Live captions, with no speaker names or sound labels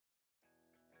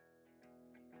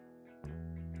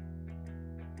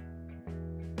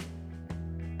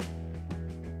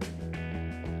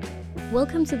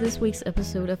Welcome to this week's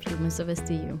episode of Humans of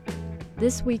SDU.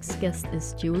 This week's guest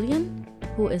is Julian,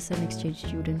 who is an exchange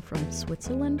student from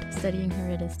Switzerland studying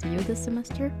here at SDU this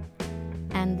semester.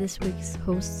 And this week's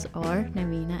hosts are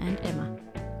Navina and Emma.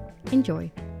 Enjoy.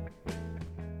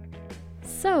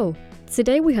 So,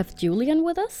 today we have Julian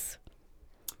with us.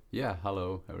 Yeah,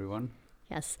 hello everyone.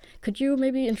 Yes. Could you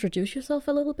maybe introduce yourself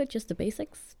a little bit, just the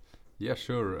basics? Yeah,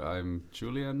 sure. I'm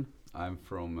Julian. I'm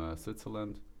from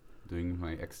Switzerland, doing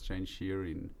my exchange here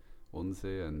in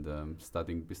Wannsee and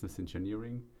studying business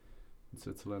engineering in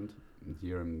Switzerland. And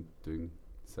here I'm doing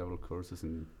several courses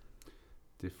in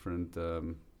different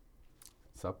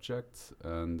subjects.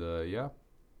 And yeah,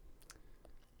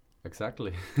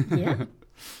 exactly. Yeah.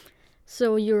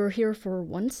 So you're here for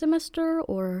one semester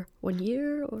or 1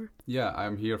 year or? Yeah,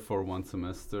 I'm here for one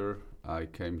semester. I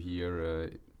came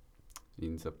here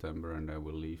in September and I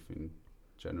will leave in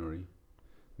January.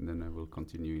 And then I will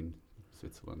continue in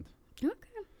Switzerland.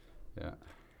 Okay. Yeah.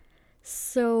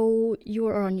 So you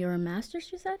are on your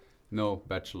master's, you said? No,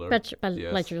 bachelor. Yes.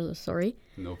 Bachelor, sorry.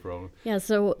 No problem. Yeah,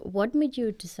 so what made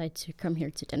you decide to come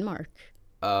here to Denmark?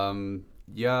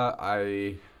 Yeah,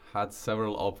 I had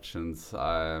several options.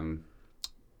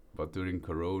 But during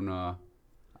Corona,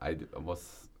 I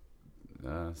was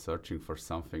searching for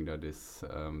something that is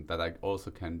that I also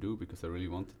can do because I really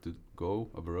wanted to go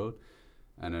abroad.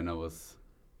 And then I was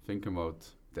thinking about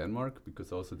Denmark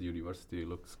because also the university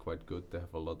looks quite good. They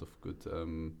have a lot of good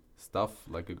stuff,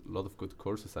 like a lot of good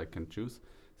courses I can choose.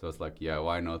 So I was like, yeah,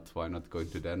 why not? Why not going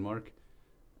to Denmark?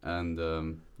 And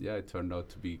yeah, it turned out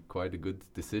to be quite a good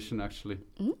decision actually.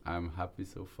 I'm happy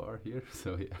so far here.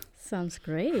 So yeah. Sounds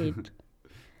great.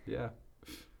 Yeah.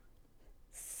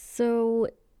 So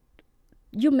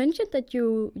you mentioned that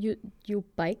you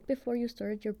biked before you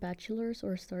started your bachelor's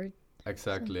or started.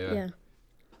 Exactly. Yeah.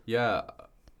 Yeah.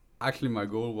 Actually, my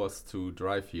goal was to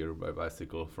drive here by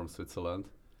bicycle from Switzerland.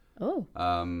 Oh.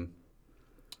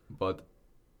 But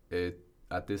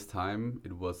at this time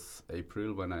it was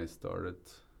April when I started,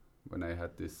 when I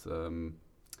had this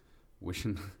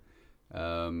vision.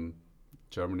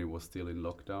 Germany was still in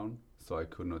lockdown, so I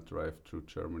could not drive through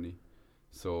Germany.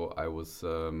 So I was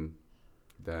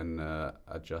then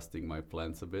adjusting my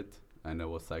plans a bit, and I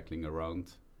was cycling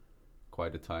around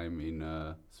quite a time in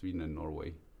Sweden and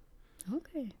Norway.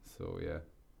 Okay. So yeah.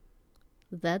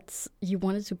 You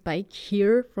wanted to bike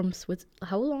here from Switzerland.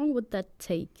 How long would that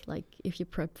take? Like if you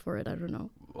prep for it, I don't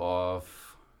know.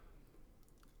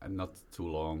 Not too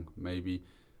long. Maybe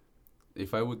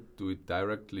if I would do it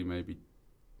directly, maybe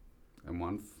a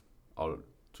month or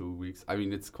 2 weeks. I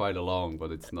mean, it's quite a long,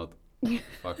 but it's not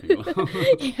fucking long.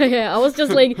 Yeah. I was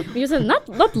just like, you said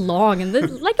not long, and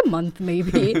then like a month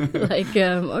maybe. Like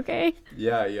okay.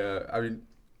 Yeah. I mean,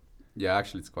 yeah,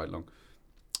 actually, it's quite long.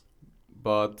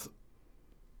 But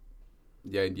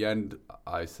yeah, in the end,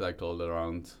 I cycled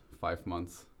around 5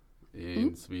 months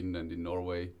in Sweden and in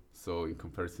Norway. So in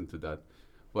comparison to that,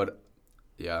 but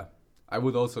yeah, I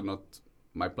would also not.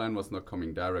 My plan was not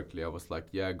coming directly. I was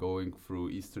like, yeah, going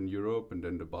through Eastern Europe and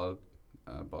then the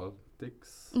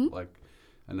Baltics,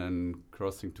 and then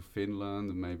crossing to Finland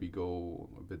and maybe go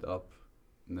a bit up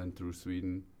and then through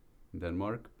Sweden and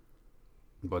Denmark.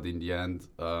 But in the end,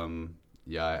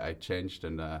 I changed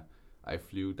and I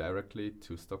flew directly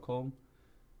to Stockholm.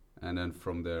 And then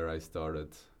from there I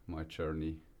started my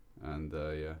journey. And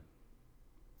yeah.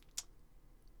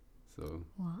 So.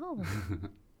 Wow.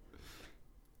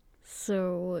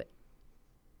 So,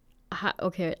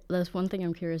 okay, there's one thing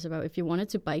I'm curious about. If you wanted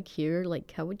to bike here,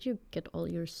 like, how would you get all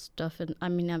your stuff? And I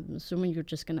mean, I'm assuming you're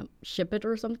just gonna ship it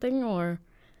or something, or?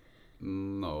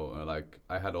 No, like,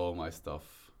 I had all my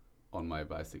stuff on my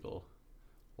bicycle.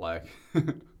 Like.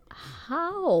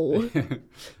 How?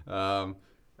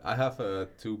 I have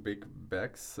 2 big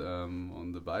bags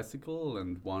on the bicycle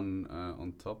and one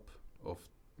on top of,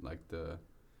 like,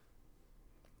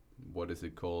 what is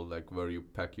it called, like where you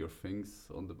pack your things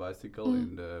on the bicycle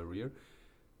in the rear,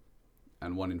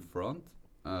 and one in front.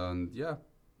 And yeah,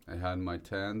 I had my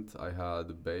tent, I had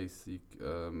the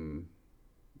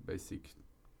basic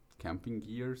camping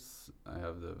gears, I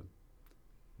have the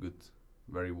good,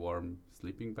 very warm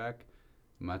sleeping bag,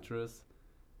 mattress,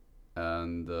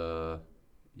 and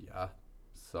yeah,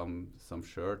 some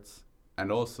shirts.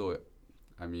 And also,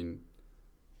 I mean,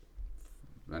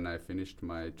 when I finished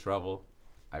my travel,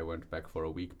 I went back for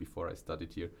a week before I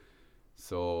studied here,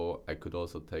 so I could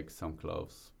also take some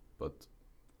clothes, but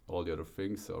all the other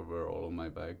things were all in my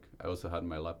bag. I also had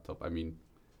my laptop. I mean,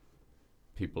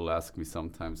 people ask me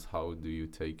sometimes, how do you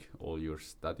take all your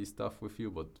study stuff with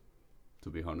you? But to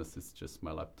be honest, it's just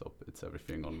my laptop. It's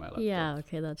everything on my laptop. Yeah,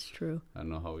 okay, that's true. I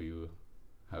don't know how you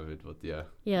have it, but yeah,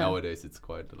 Yeah. nowadays it's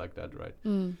quite like that, right?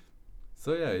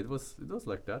 So yeah, it was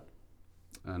like that,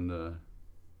 and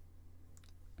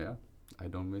yeah, I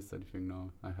don't miss anything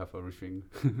now. I have everything.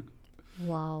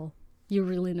 Wow. You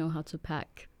really know how to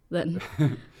pack then.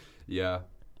 Yeah,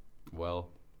 well,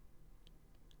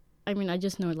 I mean, I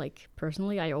just know, like,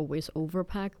 personally, I always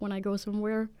overpack when I go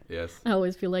somewhere. yes. I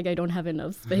always feel like I don't have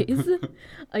enough space.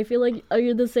 I feel like, are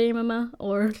you the same, Emma?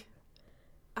 Or,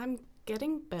 I'm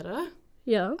getting better.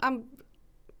 yeah. I'm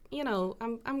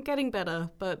getting better,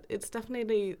 but it's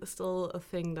definitely still a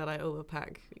thing that I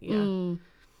overpack. Yeah.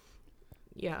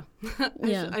 Yeah.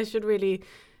 Yeah. I should really,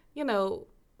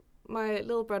 my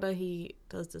little brother, he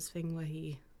does this thing where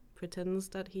he pretends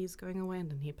that he's going away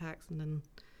and then he packs and then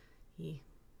he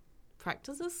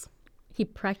practices. He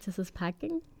practices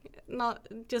packing? Not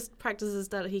just practices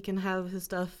that he can have his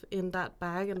stuff in that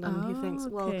bag and then he thinks,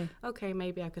 well, okay,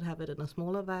 maybe I could have it in a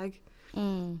smaller bag.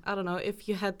 I don't know, if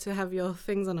you had to have your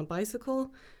things on a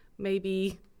bicycle,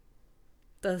 maybe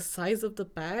the size of the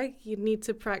bag you'd need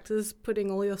to practice putting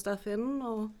all your stuff in,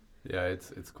 or Yeah,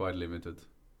 it's quite limited.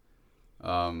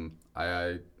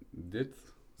 I did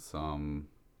some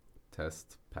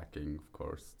test packing, of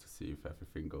course, to see if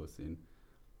everything goes in.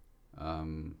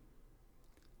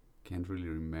 Can't really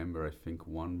remember. I think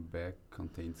one bag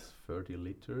contains 30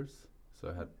 liters, so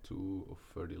I had 2 of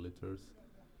 30 liters.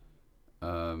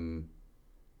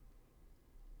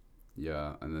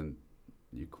 Yeah, and then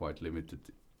you're quite limited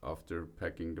after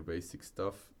packing the basic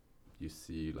stuff. You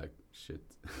see like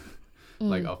shit.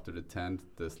 Like after the tent,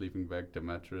 the sleeping bag, the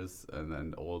mattress, and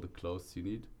then all the clothes you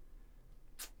need,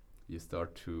 you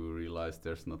start to realize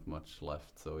there's not much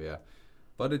left. So yeah,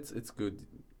 but it's good.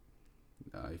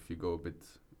 If you go a bit,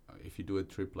 if you do a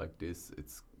trip like this,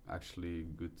 it's actually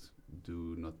good.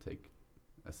 Do not take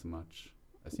as much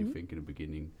as you think in the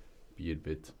beginning. Be a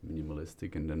bit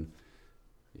minimalistic, and then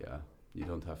yeah, you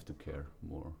don't have to care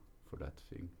more for that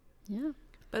thing. Yeah.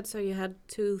 But so you had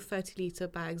 2 30-liter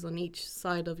bags on each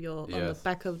side of your, on the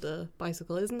back of the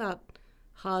bicycle. Isn't that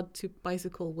hard to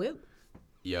bicycle with?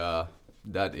 Yeah,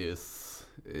 that is.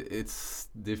 It's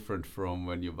different from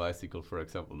when you bicycle, for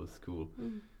example, to school.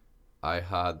 I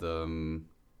had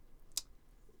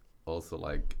also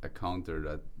like a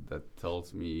counter that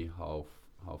tells me how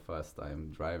fast I am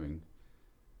driving,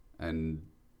 and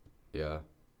yeah,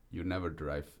 you never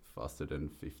drive faster than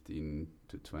 15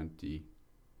 to 20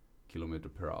 kilometer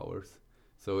per hour.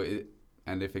 So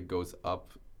and if it goes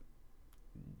up,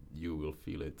 you will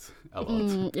feel it a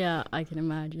lot. Yeah, I can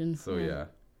imagine. So yeah,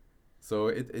 so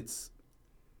it's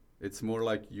more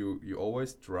like you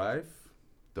always drive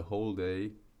the whole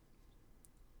day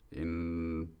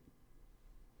in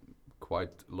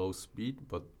quite low speed,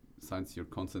 but since you're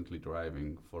constantly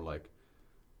driving for like,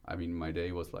 I mean, my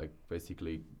day was like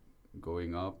basically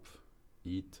going up,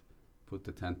 eat, put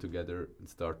the tent together and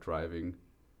start driving,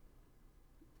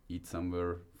 eat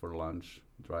somewhere for lunch,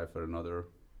 drive for another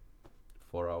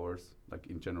 4 hours, like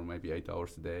in general maybe 8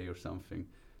 hours a day or something,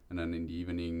 and then in the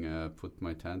evening put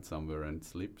my tent somewhere and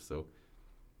sleep. So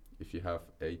if you have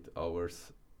 8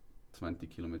 hours, 20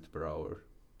 kilometers per hour,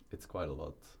 it's quite a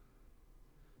lot.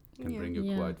 It can bring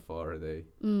you quite far a day.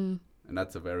 And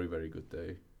that's a very, very good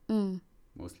day.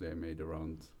 Mostly I made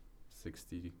around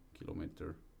 60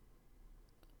 kilometer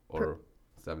or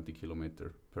 70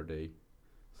 kilometer per day.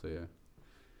 So yeah.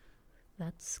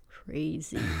 That's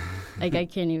crazy. Like, I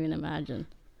can't even imagine.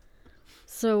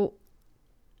 So,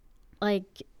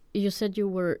 like, you said you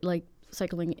were, like,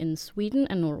 cycling in Sweden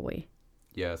and Norway.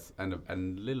 Yes, and a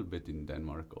little bit in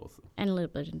Denmark also. And a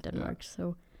little bit in Denmark.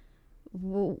 So,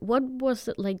 what was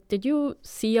it like? Did you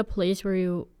see a place where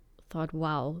you thought,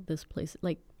 wow, this place,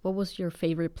 like, what was your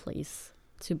favorite place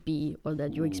to be or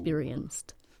that you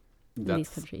experienced in these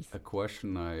countries? That's a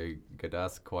question I get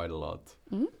asked quite a lot.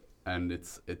 And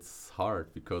it's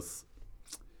hard because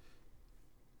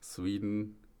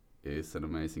Sweden is an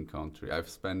amazing country. I've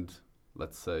spent,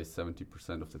 let's say,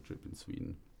 70% of the trip in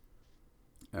Sweden.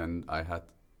 And I had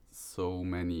so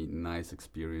many nice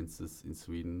experiences in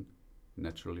Sweden,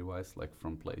 naturally wise, like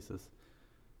from places.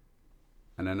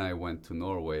 And then I went to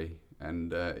Norway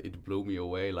and it blew me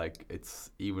away, like it's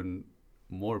even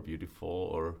more beautiful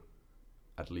or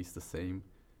at least the same.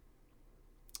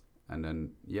 And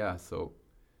then, yeah, so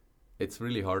it's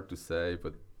really hard to say,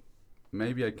 but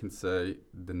maybe I can say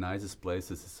the nicest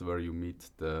places is where you meet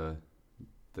the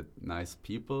nice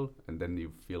people, and then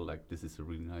you feel like this is a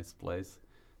really nice place.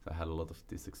 So I had a lot of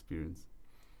this experience.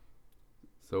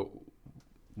 So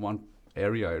one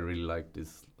area I really liked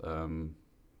is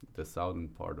the southern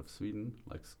part of Sweden,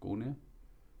 like Skåne,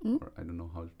 or I don't know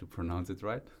how to pronounce it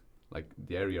right, like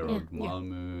the area around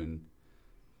Malmö and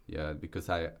yeah, because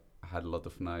I had a lot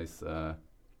of nice.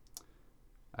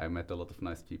 I met a lot of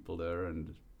nice people there,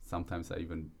 and sometimes I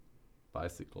even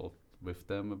bicycled with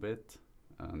them a bit,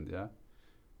 and yeah.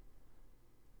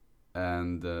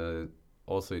 And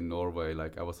also in Norway,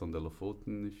 like I was on the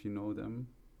Lofoten, if you know them,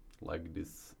 like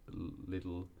these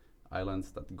little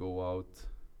islands that go out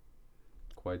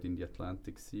quite in the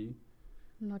Atlantic Sea.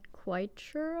 Not quite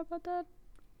sure about that.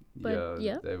 But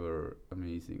yeah, they were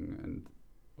amazing. And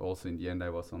also in the end, I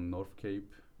was on North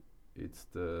Cape. It's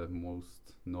the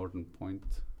most northern point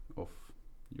of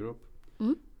Europe.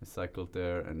 Mm? I cycled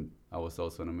there, and I was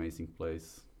also an amazing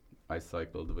place. I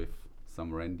cycled with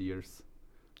some reindeers.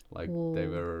 Like Whoa. They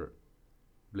were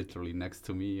literally next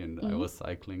to me, and I was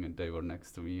cycling and they were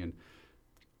next to me, and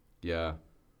yeah,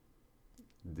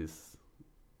 these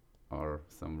are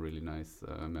some really nice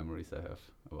memories I have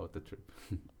about the trip.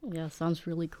 Yeah, sounds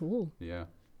really cool. Yeah.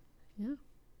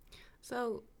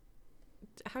 So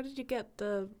how did you get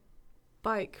the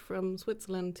bike from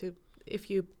Switzerland to, if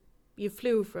you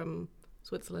flew from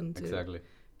Switzerland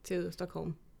to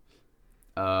Stockholm?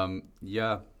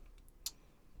 Yeah,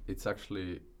 it's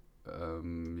actually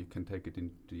you can take it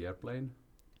in the airplane.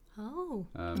 Oh,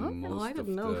 most I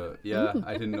didn't know.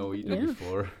 I didn't know either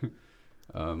before.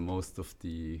 Most of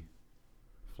the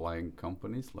flying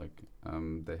companies, like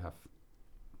they have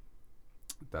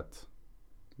that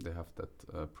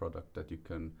product that you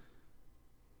can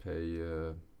pay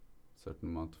a certain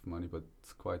amount of money, but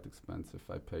it's quite expensive.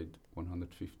 I paid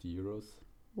 150 euros.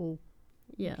 Oh,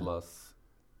 yeah. Plus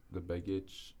the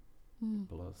baggage,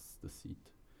 plus the seat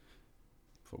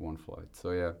for one flight.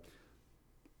 So yeah,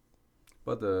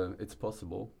 but it's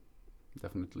possible,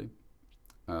 definitely,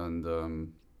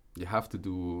 and you have to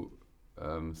do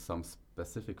some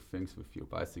specific things with your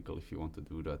bicycle if you want to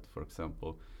do that. For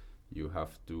example, you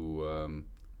have to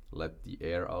let the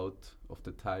air out of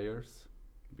the tires,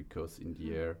 because in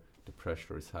the air the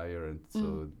pressure is higher, and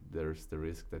so there's the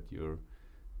risk that your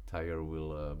tire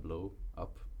will blow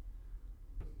up.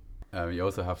 You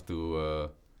also have to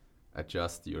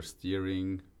adjust your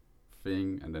steering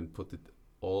thing, and then put it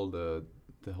all the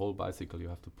whole bicycle you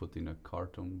have to put in a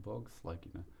carton box, like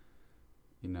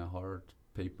in a hard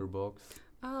paper box.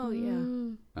 Oh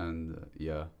yeah. And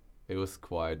yeah, it was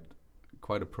quite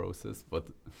a process, but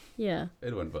yeah,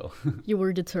 it went well. You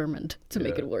were determined to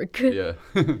make it work. Yeah.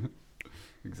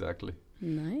 Exactly.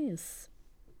 Nice.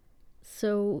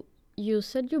 So you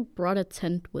said you brought a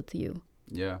tent with you.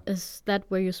 Yeah. Is that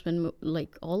where you spend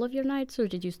like all of your nights, or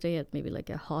did you stay at maybe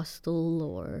like a hostel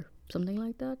or something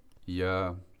like that?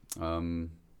 Yeah.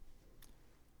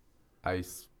 I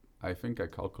think I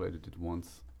calculated it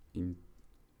once.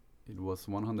 It was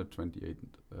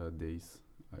 128 days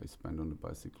I spent on the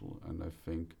bicycle, and I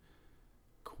think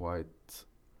quite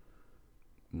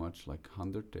much, like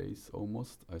 100 days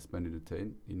almost, I spent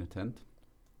in a tent.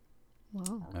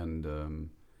 Wow. And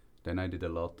then I did a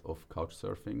lot of couch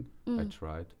surfing. I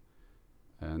tried,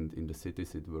 and in the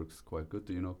cities it works quite good.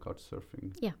 Do you know couch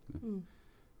surfing? Yeah.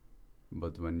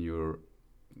 But when you're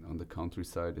on the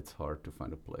countryside, it's hard to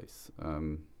find a place.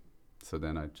 So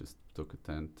then I just took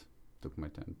my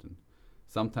tent, and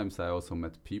sometimes I also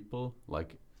met people,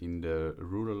 like in the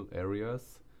rural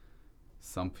areas.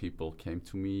 Some people came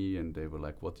to me and they were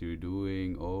like, "What are you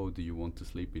doing? Oh, do you want to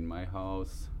sleep in my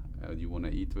house? Do you want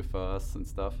to eat with us and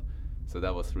stuff?" So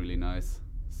that was really nice.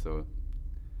 So,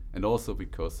 and also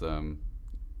because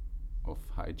of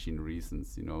hygiene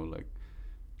reasons, like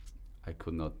I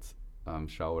could not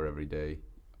shower every day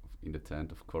in the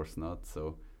tent, of course not.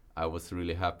 So I was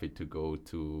really happy to go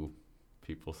to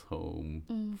people's home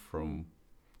from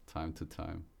time to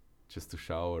time, just to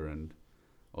shower and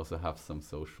also have some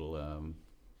social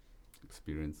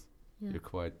experience. Yeah.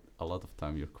 A lot of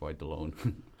time you're quite alone.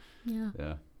 Yeah.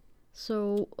 Yeah.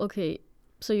 So, okay.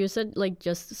 So you said like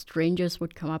just strangers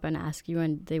would come up and ask you,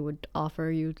 and they would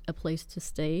offer you a place to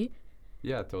stay.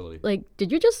 Yeah, totally. Like,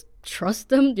 did you just trust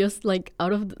them just like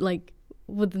out of like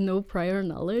with no prior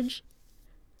knowledge?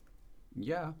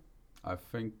 Yeah, I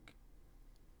think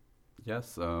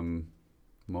yes.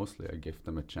 Mostly I gave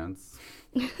them a chance.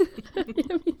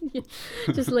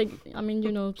 Just like,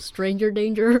 stranger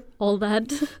danger, all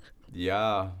that.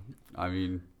 Yeah, I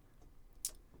mean,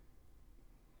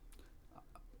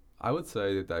 I would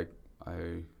say that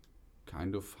I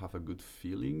kind of have a good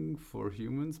feeling for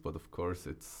humans, but of course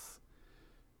it's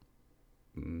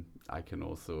I can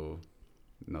also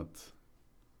not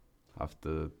have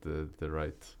the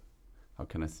right, how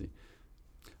can I say?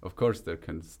 Of course there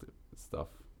can stuff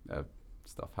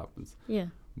happens. Yeah.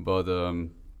 But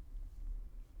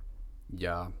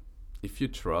yeah, if you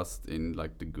trust in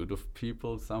like the good of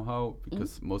people somehow,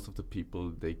 because most of the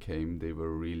people they came, they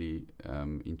were really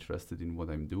interested in what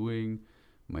I'm doing.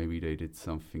 Maybe they did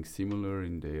something similar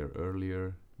in their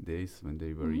earlier days when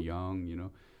they were young, you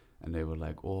know, and they were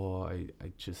like, oh, I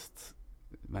just,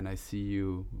 when I see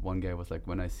you, one guy was like,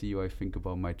 when I see you, I think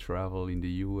about my travel in the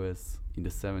US in the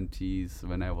 70s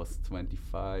when I was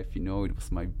 25, you know, it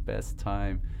was my best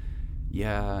time.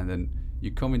 Yeah, and then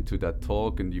you come into that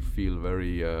talk and you feel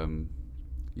very,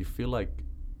 you feel like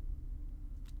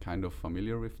kind of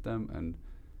familiar with them,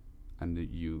 and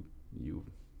you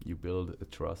build a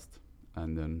trust,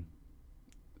 and then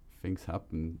things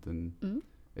happen. Then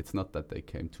it's not that they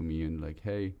came to me and like,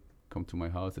 hey, come to my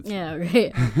house. It's yeah,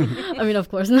 right. I mean, of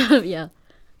course not. Yeah.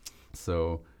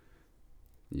 So,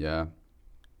 yeah.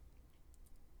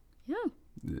 Yeah.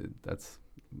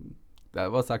 That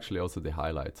was actually also the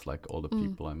highlights, like all the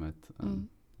people I met.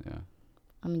 Yeah.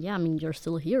 I mean, yeah, I mean, you're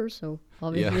still here, so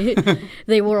obviously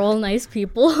they were all nice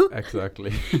people.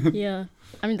 Exactly. Yeah.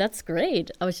 I mean, that's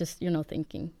great. I was just, you know,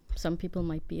 thinking some people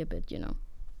might be a bit, you know,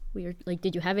 weird. Like,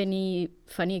 did you have any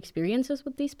funny experiences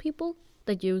with these people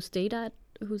that you stayed at,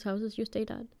 whose houses you stayed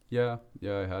at? Yeah,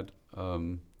 I had.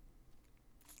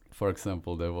 For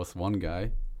example, there was one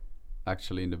guy.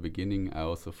 Actually, in the beginning, I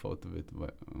also thought of it.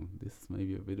 This is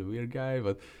maybe a bit a weird guy,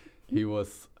 but he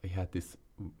had this.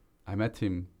 I met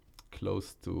him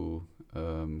close to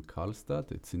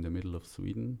Karlstad. It's in the middle of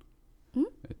Sweden.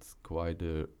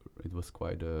 It was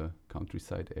quite a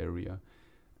countryside area,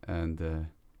 and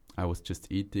I was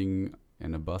just eating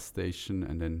in a bus station,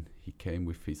 and then he came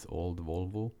with his old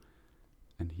Volvo,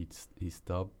 and he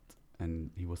stopped, and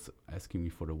he was asking me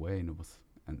for the way,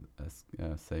 and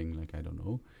saying like, I don't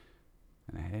know.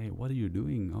 And hey, what are you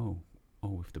doing? Oh,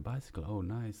 with the bicycle. Oh,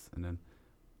 nice. And then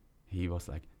he was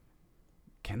like,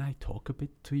 can I talk a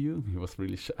bit to you? He was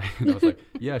really shy. And I was like,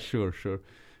 yeah, sure.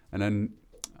 And then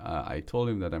I told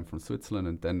him that I'm from Switzerland,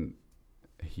 and then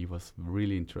he was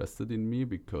really interested in me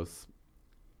because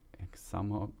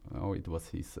somehow it was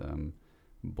his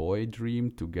boy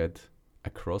dream to get a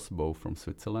crossbow from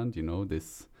Switzerland, you know,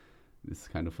 this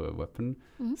kind of a weapon.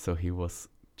 So he was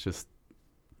just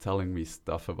telling me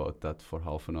stuff about that for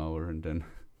half an hour, and then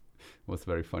it was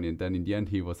very funny. And then in the end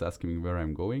he was asking me where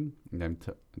I'm going, and I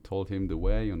told him the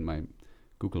way on my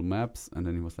Google Maps, and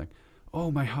then he was like,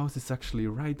 oh, my house is actually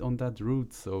right on that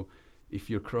route, so if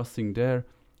you're crossing there,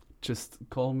 just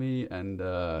call me and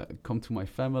come to my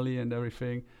family and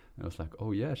everything. And I was like,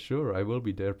 oh yeah, sure, I will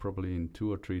be there probably in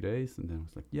 2 or 3 days. And then I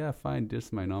was like, yeah, fine,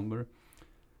 there's my number.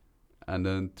 And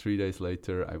then 3 days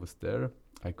later I was there.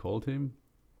 I called him,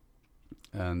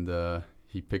 and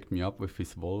he picked me up with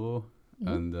his Volvo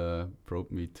and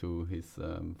brought me to his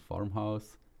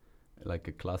farmhouse, like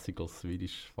a classical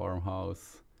Swedish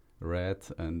farmhouse, red,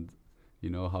 and you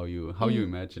know how you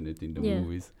imagine it in the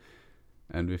movies,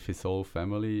 and with his whole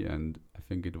family. And I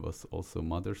think it was also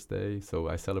Mother's Day, so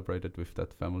I celebrated with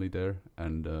that family there,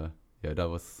 and that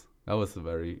was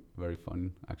very, very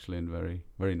fun actually, and very,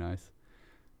 very nice.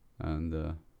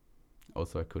 And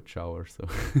also I could shower, so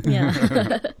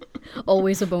yeah.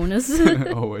 Always a bonus.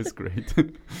 Always great.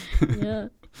 Yeah.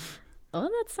 Oh,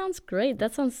 that sounds great.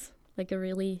 That sounds like a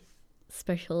really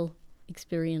special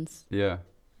experience. Yeah,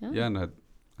 and I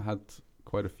had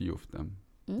quite a few of them.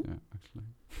 Yeah, actually.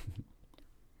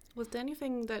 Was there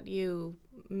anything that you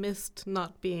missed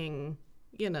not being,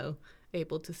 you know,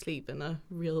 able to sleep in a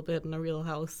real bed in a real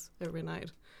house every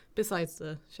night, besides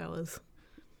the showers?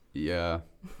 Yeah,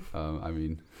 I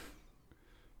mean,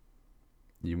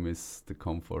 you miss the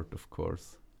comfort, of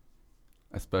course,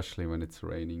 especially when it's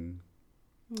raining,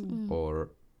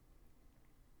 or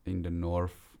in the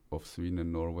north of Sweden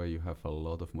and Norway, you have a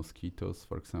lot of mosquitoes,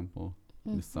 for example,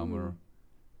 in the summer.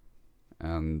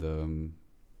 And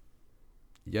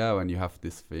when you have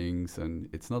these things, and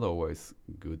it's not always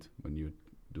good when you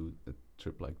do a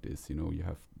trip like this, you know, you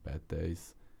have bad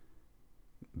days,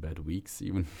 bad weeks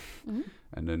even.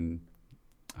 And then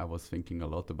I was thinking a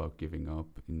lot about giving up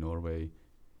in Norway.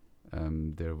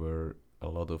 There were a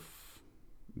lot of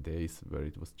days where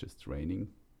it was just raining,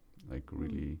 like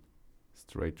really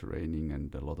straight raining,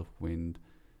 and a lot of wind.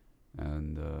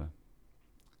 And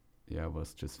I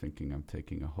was just thinking I'm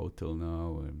taking a hotel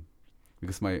now,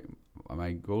 because my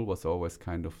goal was always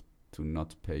kind of to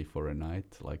not pay for a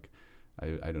night. Like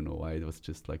I don't know why, it was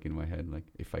just like in my head, like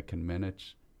if I can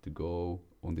manage to go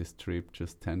on this trip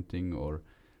just tenting or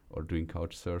doing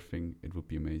couch surfing, it would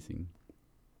be amazing.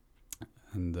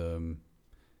 And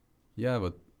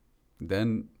but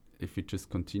then if you just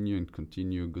continue,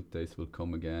 good days will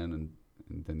come again,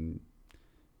 and then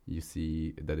you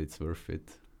see that it's worth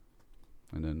it.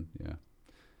 And then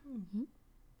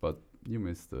but you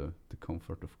miss the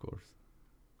comfort, of course.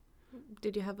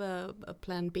 Did you have a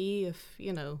plan B if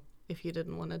you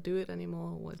didn't want to do it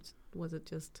anymore? Was it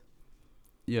just?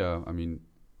 Yeah, I mean,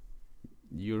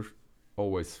 you're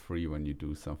always free when you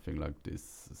do something like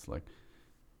this. It's like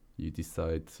you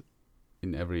decide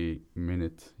in every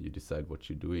minute, you decide what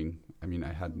you're doing. I mean,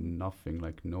 I had nothing,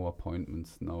 like no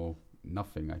appointments,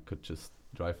 nothing. I could just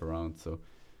drive around. So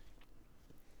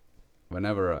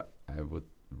whenever I would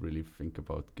really think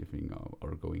about giving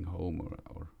or going home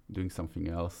or doing something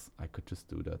else, I could just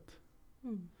do that.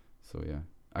 So yeah,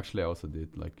 actually I also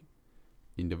did, like,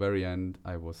 in the very end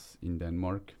I was in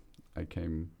Denmark. I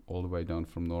came all the way down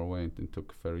from Norway and then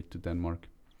took a ferry to Denmark,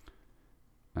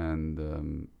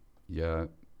 and yeah,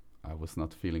 I was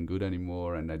not feeling good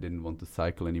anymore and I didn't want to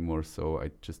cycle anymore, so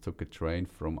I just took a train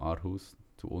from Aarhus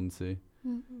to Odense,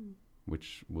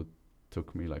 which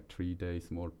took me like 3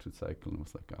 days more to cycle, and I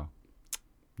was like,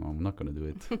 no, I'm not gonna do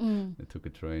it. I took a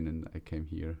train and I came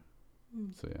here.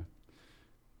 So yeah,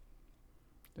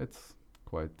 it's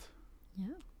quite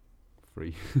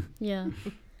free. Yeah.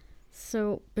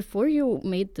 So before you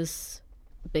made this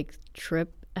big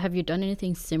trip, have you done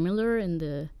anything similar in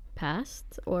the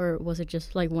past, or was it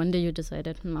just like one day you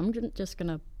decided, I'm just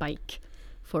gonna bike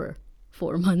for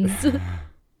 4 months?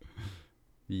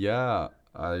 Yeah,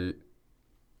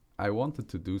 I wanted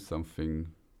to do something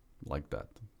like that.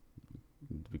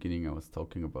 In the beginning I was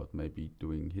talking about maybe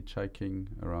doing hitchhiking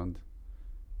around,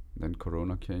 then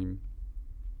Corona came,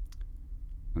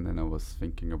 and then I was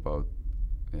thinking about,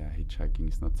 hitchhiking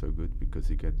is not so good because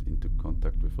you get into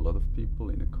contact with a lot of people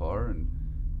in a car,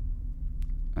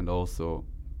 and also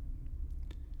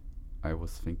I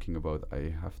was thinking about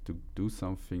I have to do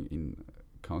something in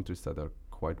countries that are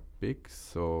quite big,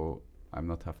 so I'm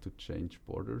not have to change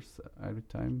borders every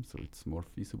time, so it's more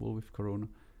feasible with Corona.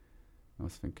 I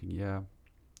was thinking,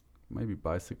 maybe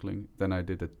bicycling. Then I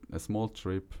did a small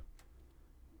trip.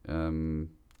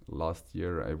 Last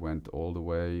year I went all the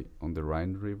way on the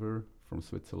Rhine River from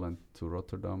Switzerland to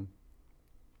Rotterdam,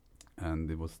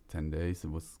 and it was 10 days. It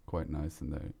was quite nice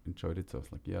and I enjoyed it, so I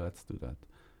was like, let's do that.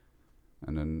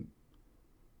 And then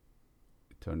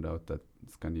it turned out that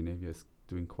Scandinavia is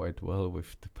doing quite well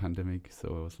with the pandemic,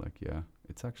 so I was like,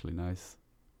 it's actually nice,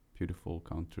 beautiful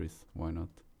countries, why not?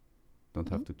 Don't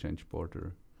have to change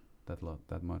border that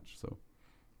much, so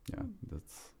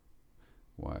that's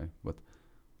why. But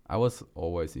I was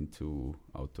always into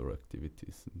outdoor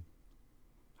activities and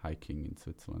hiking in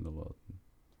Switzerland a lot.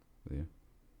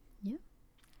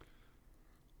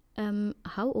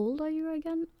 How old are you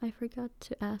again? I forgot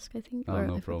to ask, I think.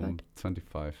 No problem.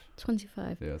 25.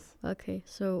 25. Yes. Okay,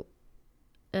 so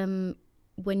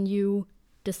when you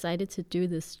decided to do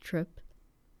this trip,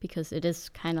 because it is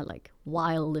kind of like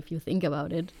wild if you think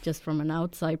about it, just from an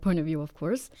outside point of view, of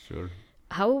course. Sure.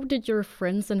 How did your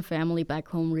friends and family back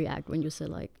home react when you said,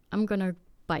 like, I'm gonna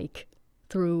bike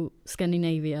through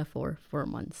Scandinavia for 4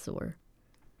 months, or?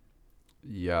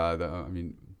 Yeah, I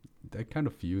mean, they're kind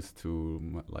of used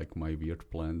to my weird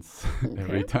plans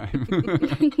every time.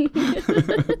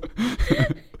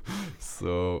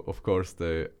 So of course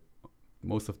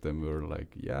most of them were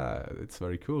like, it's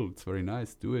very cool, it's very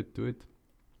nice, do it.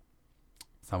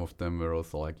 Some of them were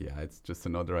also like, it's just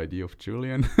another idea of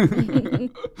Julian,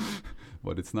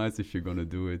 but it's nice if you're gonna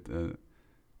do it.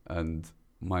 And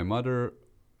my mother,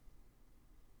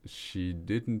 she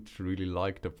didn't really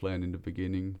like the plan in the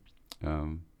beginning.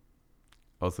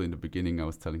 Also in the beginning I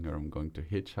was telling her I'm going to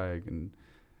hitchhike, and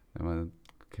then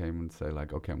I came and say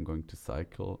like, okay, I'm going to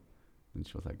cycle, and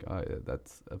she was like,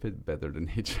 that's a bit better than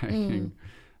hitchhiking.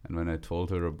 And when I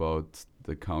told her about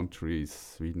the countries,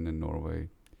 Sweden and Norway,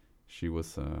 she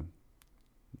was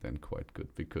then quite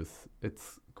good, because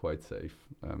it's quite safe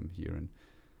here.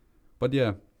 But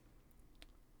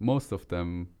most of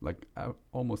them, like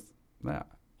almost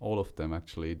all of them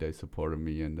actually, they supported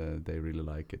me, and they really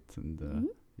like it. And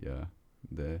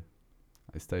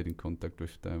I stayed in contact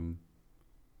with them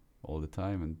all the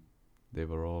time, and they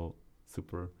were all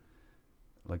super,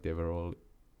 like they were all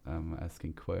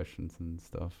asking questions and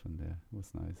stuff, and it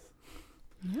was nice.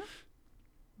 Yeah.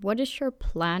 What is your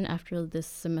plan after this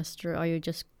semester? Are you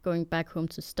just going back home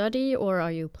to study, or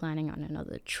are you planning on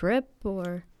another trip,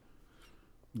 or?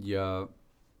 Yeah,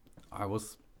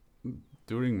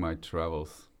 during my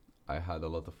travels, I had a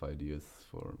lot of ideas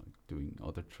for like doing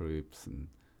other trips, and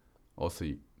also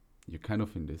you're kind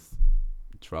of in this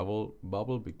travel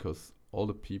bubble because all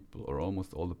the people, or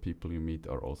almost all the people you meet,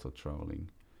 are also traveling.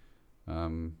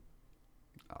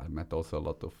 I met also a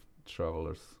lot of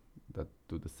travelers that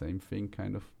do the same thing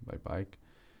kind of by bike,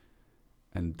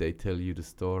 and they tell you the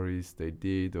stories they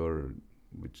did, or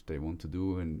which they want to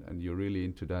do, and you're really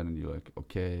into that, and you're like,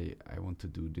 okay, I want to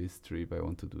do this trip, I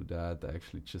want to do that, I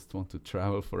actually just want to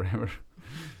travel forever.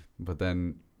 But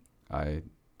then I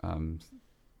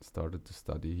started to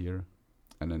study here,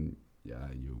 and then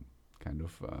you kind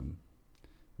of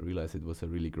realize it was a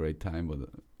really great time, but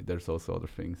there's also other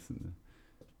things. And,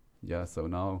 so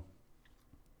now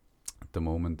at the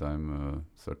moment I'm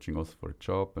searching also for a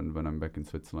job, and when I'm back in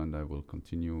Switzerland I will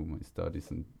continue my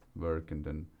studies and work, and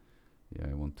then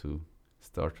I want to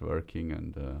start working,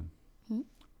 and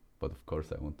but of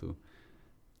course I want to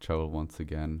travel once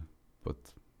again, but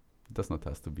it does not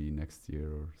have to be next year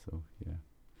or so,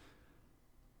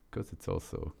 because it's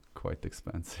also quite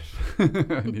expensive.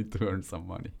 I need to earn some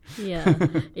money.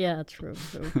 Yeah, true.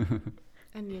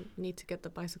 And you need to get the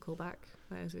bicycle back,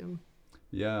 I assume.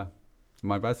 Yeah,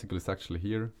 my bicycle is actually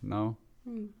here now.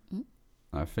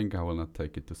 I think I will not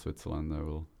take it to Switzerland. I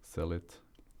will sell it.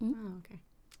 Oh, okay.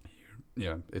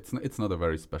 Yeah, it's not a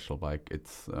very special bike.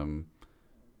 It's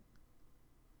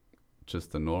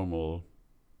just a normal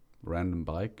random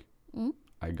bike.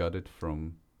 I got it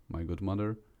from my good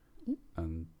mother,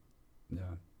 and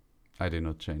I did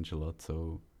not change a lot,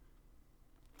 so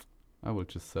I will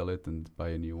just sell it and buy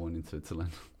a new one in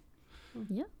Switzerland.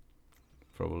 Yeah,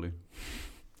 probably.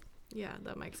 Yeah,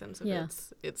 that makes sense.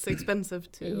 If it's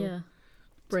expensive to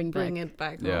bring it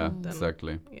back. Home,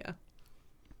 exactly. Yeah,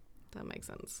 that makes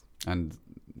sense. And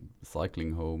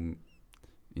cycling home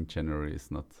in January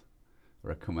is not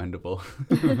recommendable.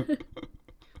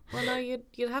 Well, no,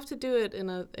 you'd have to do it in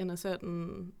a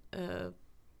certain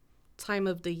time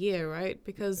of the year, right?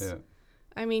 Because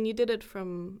I mean, you did it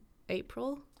from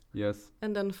April. Yes.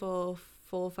 And then for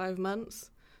 4 or 5 months.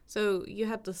 So you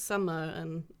had the summer,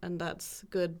 and that's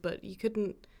good, but you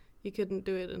couldn't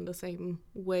do it in the same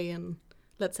way in,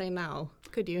 let's say, now,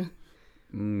 could you?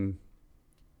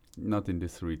 Not in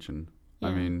this region. Yeah.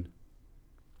 I mean,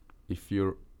 if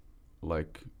you're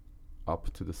like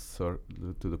up to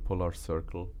the polar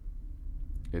circle,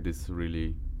 it is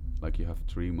really like you have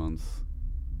 3 months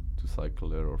to cycle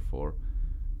there, or 4,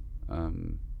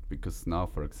 because now,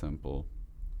 for example,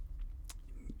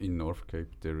 in North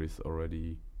Cape there is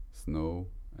already snow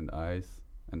and ice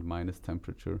and minus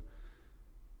temperature,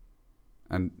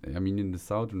 and I mean in the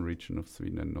southern region of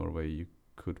Sweden and Norway you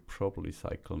could probably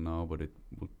cycle now, but it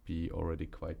would be already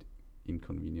quite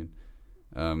inconvenient.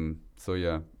 So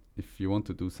if you want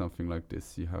to do something like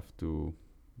this, you have to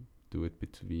do it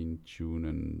between June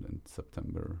and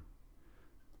September,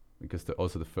 because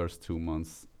also the first 2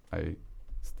 months I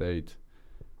stayed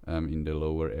in the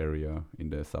lower area, in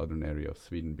the southern area of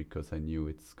Sweden, because I knew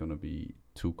it's gonna be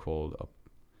too cold up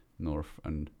north,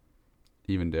 and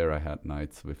even there I had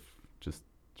nights with just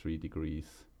 3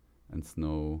 degrees and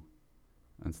snow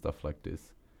and stuff like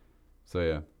this.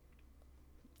 So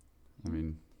I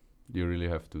mean, you really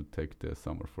have to take the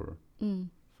summer for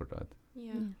that.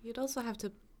 Yeah, you'd also have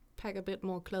to pack a bit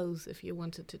more clothes if you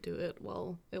wanted to do it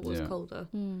while it was colder.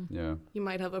 Yeah, you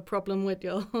might have a problem with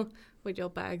your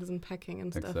bags and packing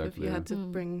and stuff if you had to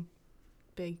bring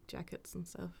big jackets and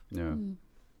stuff.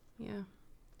 Yeah.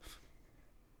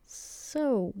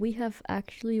 So we have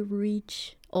actually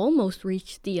almost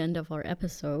reached the end of our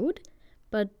episode,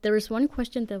 but there is one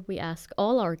question that we ask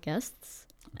all our guests.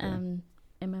 Okay.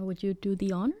 Emma, would you do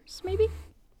the honors, maybe?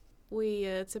 We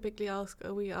typically ask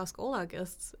all our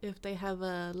guests if they have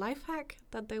a life hack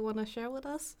that they want to share with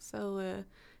us. So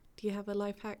do you have a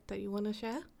life hack that you want to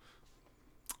share?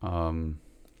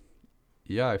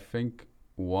 I think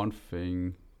one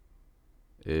thing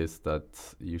is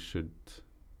that you should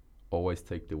always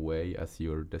take the way as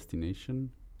your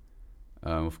destination.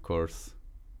 Of course,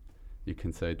 you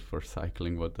can say it for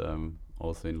cycling, but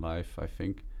also in life, I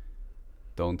think,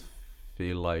 don't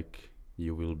feel like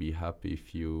you will be happy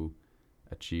if you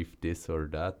achieve this or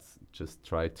that. Just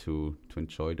try to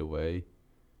enjoy the way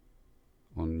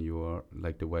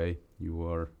the way you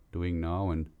are doing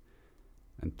now, and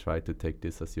try to take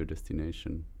this as your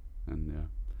destination. And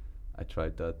I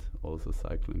tried that also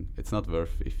cycling. It's not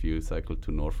worth if you cycle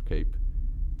to North Cape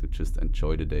to just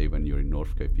enjoy the day. When you're in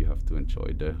North Cape, you have to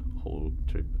enjoy the whole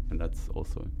trip, and that's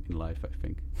also in life, I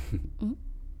think.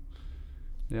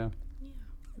 Yeah.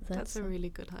 That's a really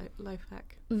good life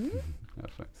hack.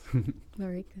 Thanks.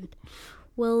 Very good.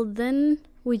 Well, then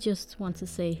we just want to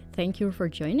say thank you for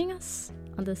joining us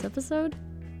on this episode.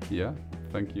 Yeah,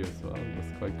 thank you as well. It was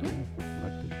quite cool. I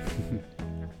liked it.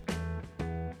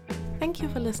 Thank you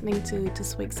for listening to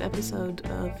this week's episode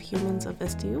of Humans of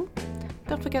SDU.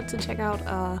 Don't forget to check out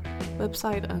our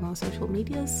website and our social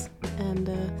medias, and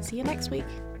see you next week.